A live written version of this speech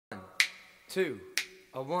two,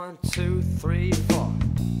 a 1, 2, 3, 4.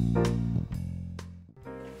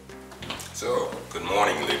 So, good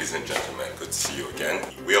morning, ladies and gentlemen. Good to see you again.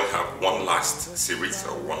 We'll have one last series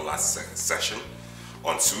or one last session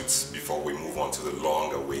on suits before we move on to the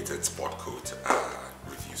long-awaited sport coat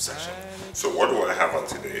review session. So, what do I have on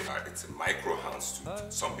today? It's a micro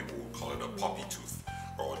houndstooth. Some people would call it a poppy tooth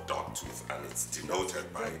or a dog tooth, and it's denoted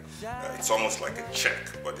by it's almost like a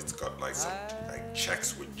check, but it's got like some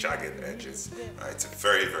checks with jagged edges. It's a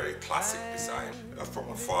very, very classic design. From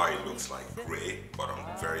afar it looks like gray, but on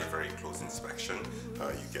very, very close inspection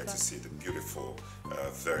you get to see the beautiful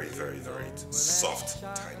very, very, very soft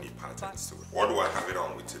tiny patterns to it. What do I have it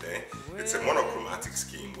on with today? It's a monochromatic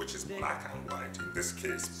scheme, which is black and white. In this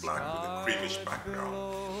case, black with a creamish background.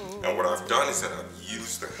 And what I've done is that I've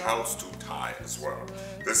used the houndstooth tie as well.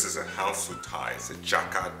 This is a houndstooth tie. It's a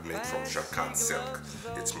jacquard made from jacquard silk.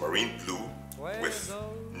 It's marine blue with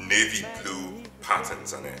navy blue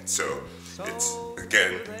patterns on it. So it's,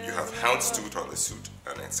 again, you have houndstooth on the suit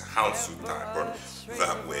and it's a houndstooth tie, but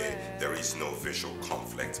that way there is no visual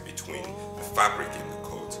conflict between the fabric in the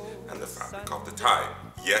coat and the fabric of the tie.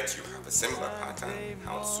 Yet you have a similar pattern,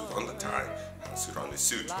 houndstooth on the tie, houndstooth on the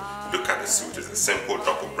suit. Look at the suit. It's a simple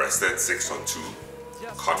double-breasted 6-on-2,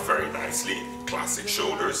 cut very nicely, classic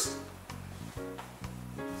shoulders,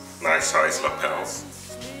 nice size lapels,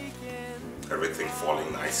 everything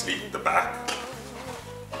falling nicely at the back.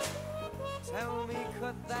 So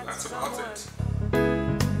that's about it.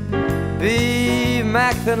 Be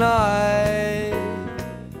McThenai.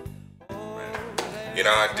 In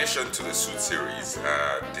addition to the suit series,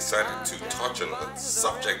 decided to touch on a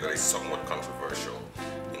subject that is somewhat controversial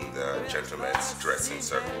in the gentleman's dressing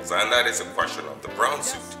circles, and that is a question of the brown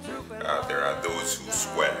suit. There are those who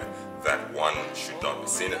swear that one should not be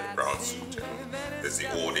seen in a brown suit, and there's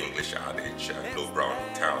the old English adage, no brown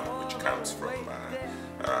in town, which comes from,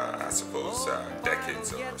 I suppose,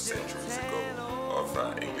 decades or centuries ago of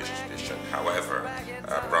English tradition. However,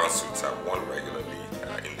 brown suits are worn regularly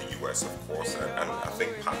in the US, of course, and I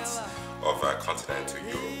think parts of continental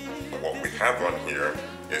Europe. What we have on here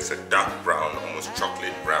is a dark brown, almost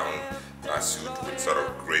chocolate brown suit with sort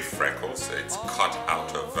of grey freckles. It's cut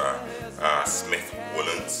out of Smith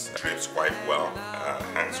woolens, drapes quite well,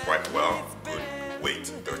 hangs quite well, good weight,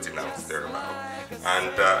 13 ounce thereabout,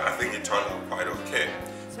 and I think it turned out quite okay.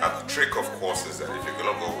 The trick, of course, is that if you're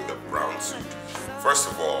going to go with a brown suit, first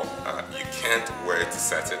of all, you can't wear it to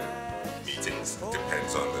certain meetings. It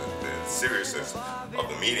depends on the seriousness of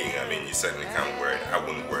the meeting. I mean, you certainly can't wear it. I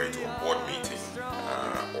wouldn't wear it to a board meeting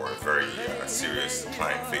or a very serious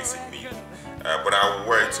client-facing meeting. But I would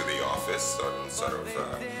wear it to the office on sort of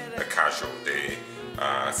a casual day.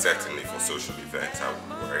 Certainly for social events, I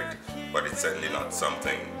would wear it. But it's certainly not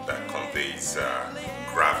something that conveys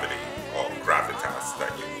gravity or gravitas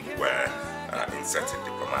that you would wear in certain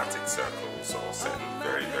diplomatic circles or certain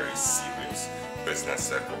very, very serious business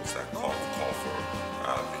circles that call for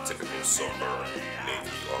the typical somber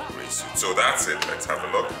navy or gray suit. So that's it. Let's have a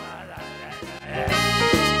look.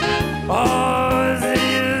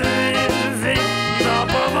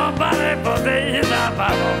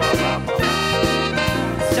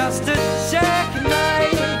 Just a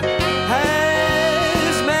jackknife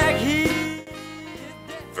has Mackie.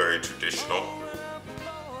 Very traditional.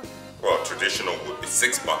 Well, traditional would be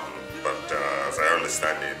 6-button, but as I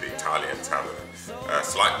understand it, the Italians have a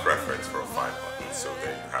slight preference for a 5-button. So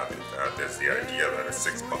there you have it. There's the idea that a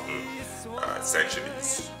 6-button essentially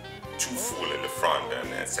is too full in the front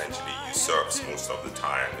and essentially usurps most of the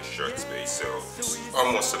tie and the shirt space. So it's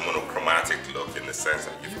almost a monochromatic look in the sense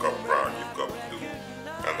that you've got brown, you've got blue,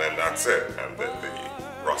 and then that's it, and then the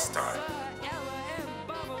rust tie.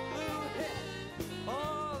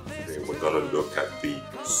 Today we're going to look at the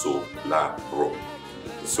Solaro.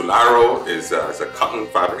 The Solaro is a cotton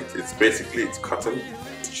fabric. It's basically, it's cotton.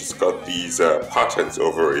 It's just got these patterns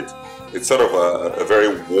over it. It's sort of a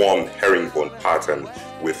very warm herringbone pattern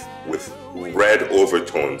with red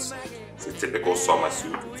overtones. It's a typical summer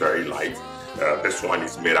suit, very light. This one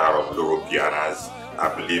is made out of Loro Piana's.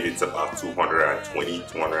 I believe it's about 220,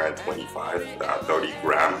 225, 30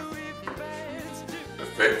 gram. The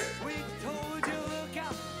fit.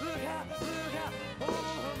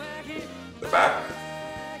 The back.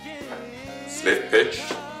 Slit pitch.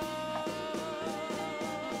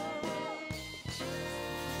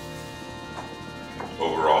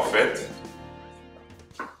 Overall fit.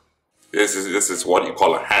 This is what you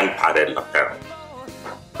call a hand padded lapel.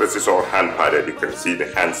 This is all hand padded. You can see the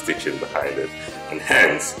hand stitching behind it, and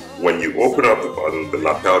hence when you open up the button, the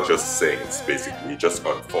lapel just sinks, basically just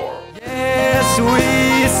unfurls. Yes,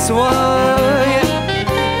 we swung.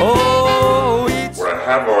 Oh.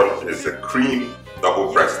 have on is a cream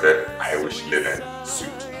double-breasted Irish linen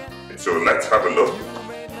suit. So let's have a look.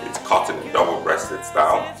 It's cut in a double-breasted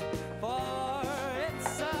style.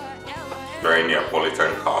 Very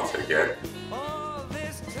Neapolitan cut again.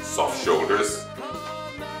 Soft shoulders.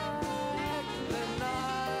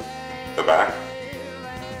 The back.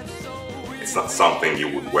 It's not something you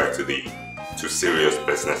would wear to serious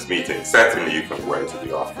business meetings. Certainly you can wear it to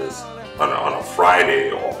the office on a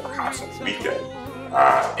Friday or perhaps on the weekend.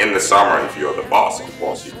 In the summer, if you're the boss, of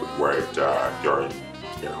course, you could wear it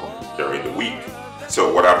during the week.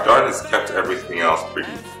 So what I've done is kept everything else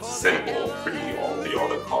pretty simple, all the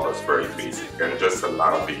other colors very basic, and just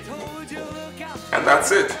allow the. And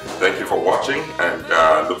that's it. Thank you for watching, and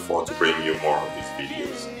look forward to bringing you more of these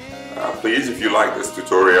videos. Please, if you like these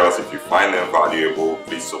tutorials, if you find them valuable,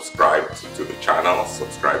 please subscribe to the channel,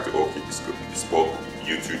 subscribe to OK Bespoke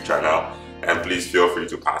YouTube channel, and please feel free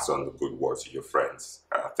to pass on the good word to your friends.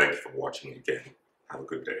 Thank you for watching again. Have a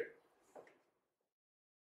good day.